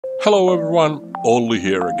Hello everyone, Olli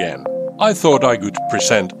here again. I thought I could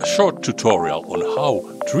present a short tutorial on how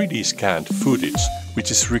 3D scanned footage,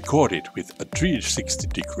 which is recorded with a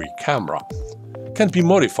 360-degree camera, can be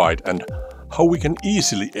modified and how we can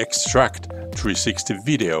easily extract 360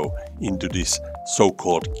 video into this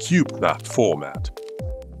so-called cube map format.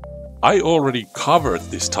 I already covered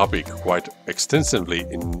this topic quite extensively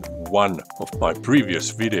in one of my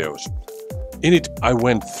previous videos. In it, I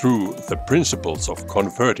went through the principles of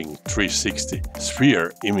converting 360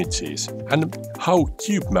 sphere images and how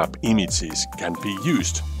cube map images can be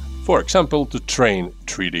used, for example, to train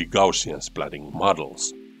 3D Gaussian splatting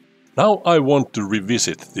models. Now I want to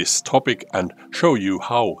revisit this topic and show you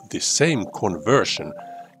how this same conversion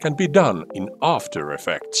can be done in After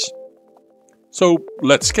Effects. So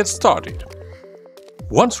let's get started.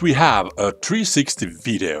 Once we have a 360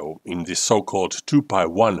 video in this so-called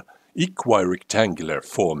 2x1 equirectangular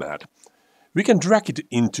format, we can drag it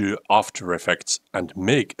into After Effects and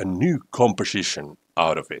make a new composition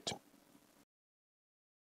out of it.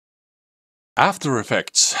 After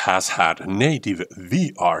Effects has had native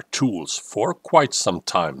VR tools for quite some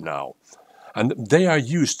time now, and they are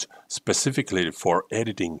used specifically for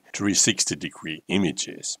editing 360-degree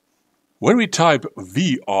images. When we type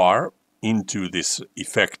VR into this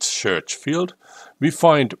effect search field, we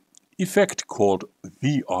find effect called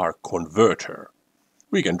VR Converter.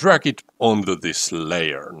 We can drag it onto this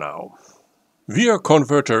layer now. VR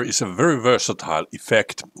Converter is a very versatile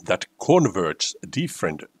effect that converts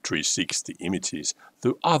different 360 images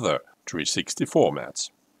to other 360 formats.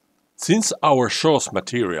 Since our source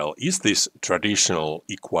material is this traditional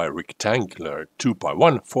equirectangular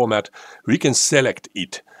 2x1 format, we can select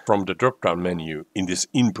it from the drop-down menu in this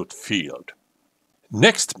input field.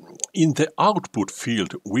 Next, in the output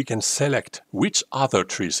field, we can select which other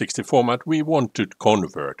 360 format we want to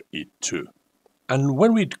convert it to. And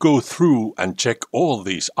when we go through and check all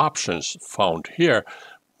these options found here,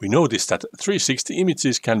 we notice that 360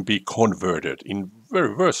 images can be converted in a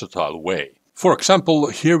very versatile way. For example,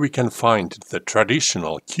 here we can find the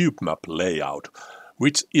traditional cube map layout,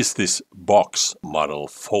 which is this box model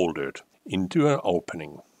folded into an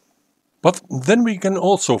opening. But then we can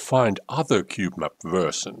also find other cube map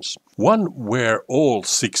versions. One where all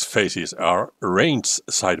 6 faces are arranged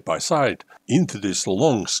side by side into this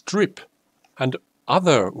long strip, and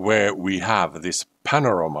other where we have this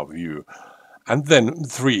panorama view and then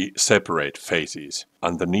 3 separate faces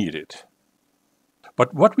underneath it.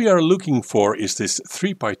 But what we are looking for is this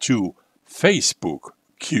 3x2 Facebook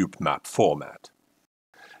cube map format.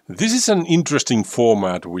 This is an interesting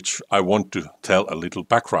format which I want to tell a little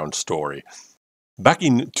background story. Back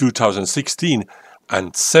in 2016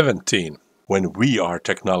 and 17, when VR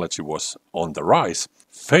technology was on the rise,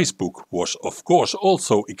 Facebook was of course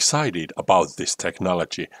also excited about this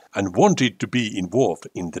technology and wanted to be involved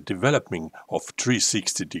in the development of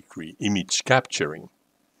 360-degree image capturing.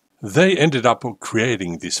 They ended up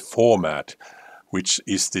creating this format, which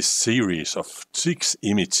is this series of 6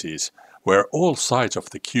 images where all sides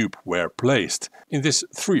of the cube were placed in this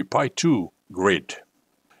 3x2 grid.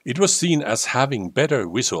 It was seen as having better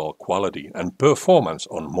visual quality and performance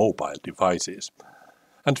on mobile devices.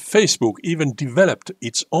 And Facebook even developed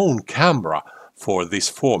its own camera for this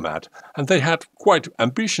format, and they had quite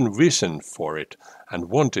ambitious vision for it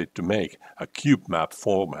and wanted to make a cube map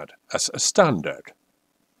format as a standard.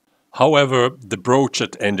 However, the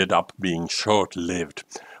project ended up being short-lived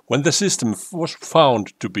when the system was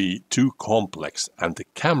found to be too complex and the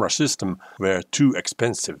camera system were too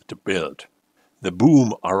expensive to build. The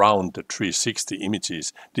boom around the 360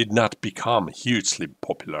 images did not become hugely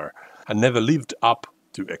popular and never lived up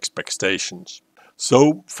to expectations.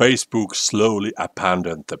 So Facebook slowly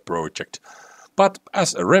abandoned the project, but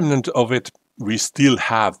as a remnant of it, we still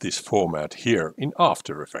have this format here in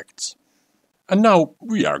After Effects. And now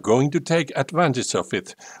we are going to take advantage of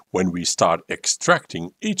it when we start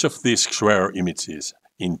extracting each of these square images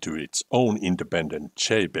into its own independent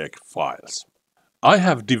JPEG files. I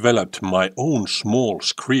have developed my own small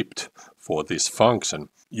script for this function.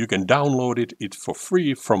 You can download it for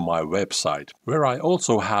free from my website, where I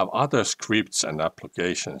also have other scripts and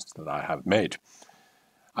applications that I have made.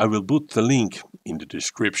 I will put the link in the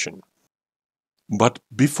description. But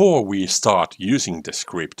before we start using the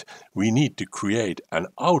script, we need to create an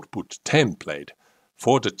output template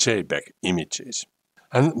for the JPEG images.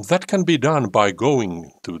 And that can be done by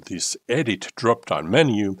going to this Edit drop-down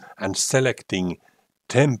menu and selecting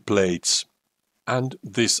Templates and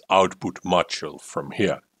this output module from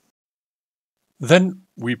here. Then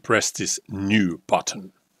we press this New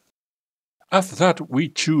button. After that, we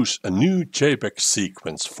choose a new JPEG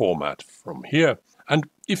sequence format from here And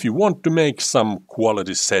if you want to make some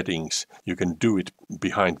quality settings, you can do it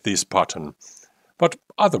behind this button. But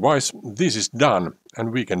otherwise, this is done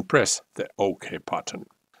and we can press the OK button.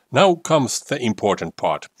 Now comes the important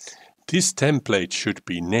part. This template should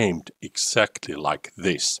be named exactly like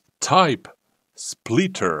this. Type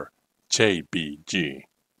splitter JPG.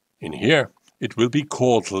 In here, it will be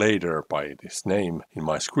called later by this name in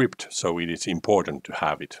my script, so it is important to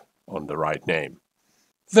have it on the right name.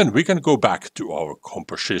 Then we can go back to our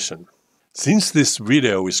composition. Since this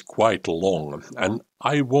video is quite long and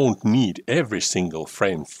I won't need every single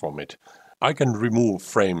frame from it, I can remove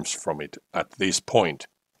frames from it at this point.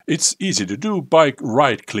 It's easy to do by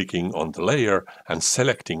right-clicking on the layer and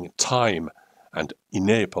selecting Time and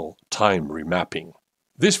enable time remapping.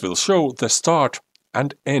 This will show the start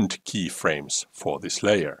and end keyframes for this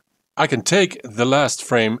layer. I can take the last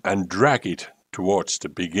frame and drag it towards the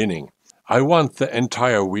beginning. I want the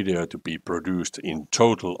entire video to be produced in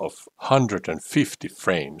total of 150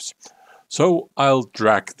 frames, so I'll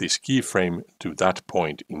drag this keyframe to that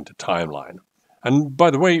point in the timeline. And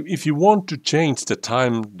by the way, if you want to change the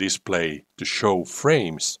time display to show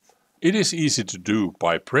frames, it is easy to do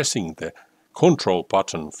by pressing the Control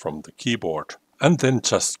button from the keyboard and then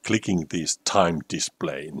just clicking these time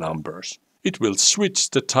display numbers. It will switch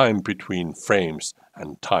the time between frames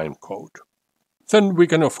and time code. Then we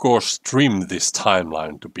can of course trim this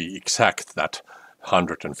timeline to be exact that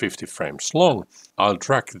 150 frames long. I'll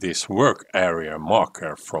drag this work area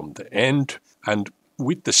marker from the end, and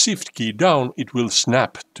with the Shift key down it will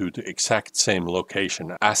snap to the exact same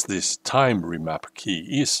location as this time remap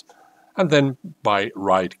key is, and then by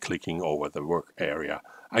right clicking over the work area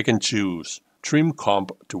I can choose Trim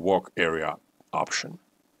Comp to Work Area option.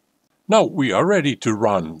 Now we are ready to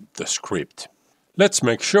run the script. Let's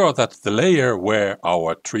make sure that the layer where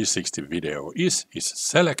our 360 video is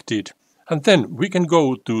selected, and then we can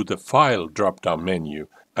go to the File drop-down menu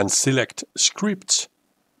and select Scripts,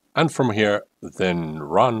 and from here then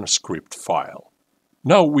Run Script File.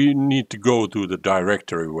 Now we need to go to the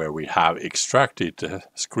directory where we have extracted the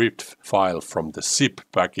script file from the zip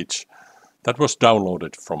package that was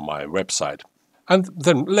downloaded from my website. And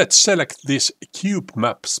then let's select this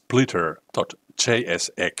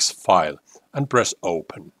cubemapsplitter.jsx file and press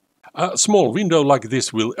Open. A small window like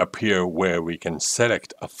this will appear where we can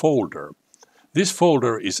select a folder. This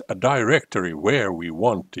folder is a directory where we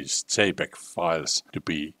want these JPEG files to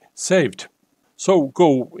be saved. So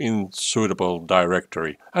go in suitable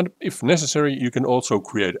directory, and if necessary you can also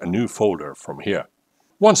create a new folder from here.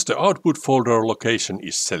 Once the output folder location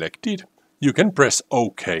is selected, you can press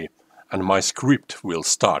OK and my script will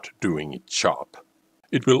start doing its job.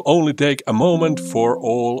 It will only take a moment for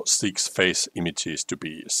all 6 face images to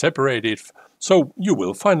be separated, so you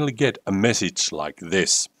will finally get a message like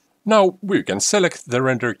this. Now we can select the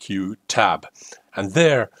Render Queue tab, and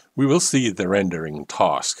there we will see the rendering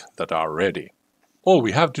tasks that are ready. All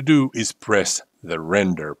we have to do is press the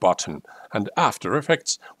Render button, and After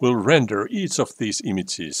Effects will render each of these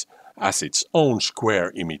images as its own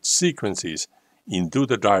square image sequences into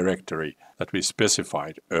the directory that we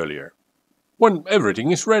specified earlier. When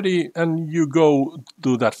everything is ready and you go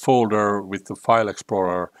to that folder with the File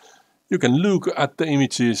Explorer, you can look at the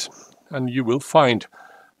images and you will find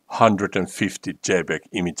 150 JPEG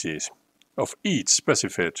images of each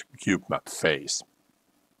specified CubeMap face.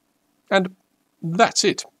 And that's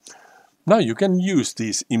it. Now you can use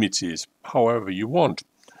these images however you want.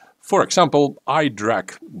 For example, I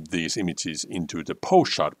drag these images into the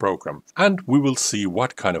post-shot program and we will see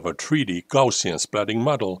what kind of a 3D Gaussian splatting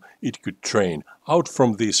model it could train out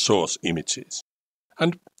from these source images.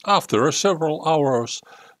 And after several hours,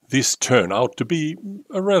 this turned out to be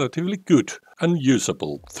a relatively good and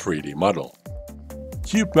usable 3D model.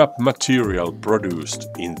 CubeMap material produced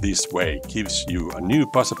in this way gives you a new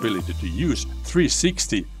possibility to use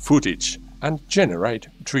 360 footage and generate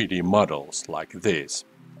 3D models like this.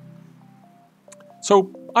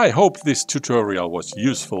 So I hope this tutorial was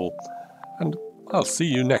useful and I'll see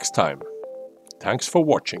you next time. Thanks for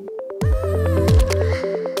watching.